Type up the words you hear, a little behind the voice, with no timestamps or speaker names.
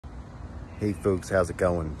Hey folks, how's it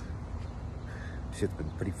going? Shit's been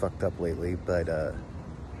pretty fucked up lately, but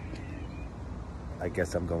I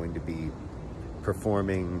guess I'm going to be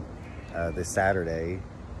performing this Saturday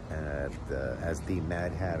as the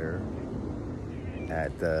Mad Hatter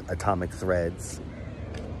at Atomic Threads.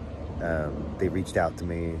 They reached out to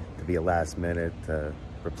me to be a last minute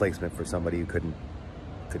replacement for somebody who couldn't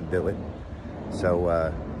do it.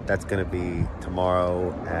 So that's gonna be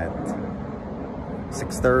tomorrow at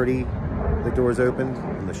 6:30. The doors open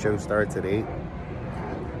and the show starts at 8.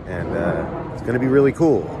 And it's gonna be really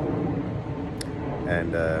cool.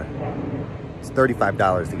 And it's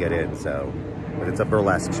 $35 to get in, but it's a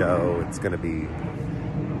burlesque show. It's gonna be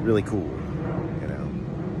really cool, you know.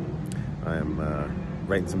 I'm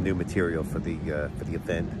writing some new material for the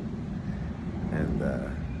event, and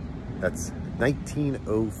that's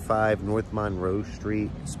 1905 North Monroe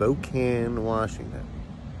Street, Spokane, Washington.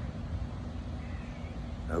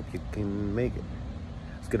 I hope you can make it.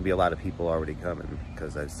 There's going to be a lot of people already coming,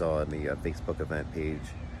 because I saw on the Facebook event page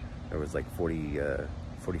there was like 40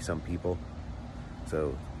 some people.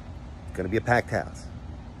 So it's going to be a packed house.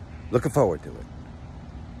 Looking forward to it.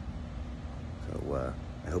 So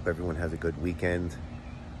I hope everyone has a good weekend.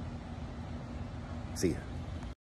 See ya.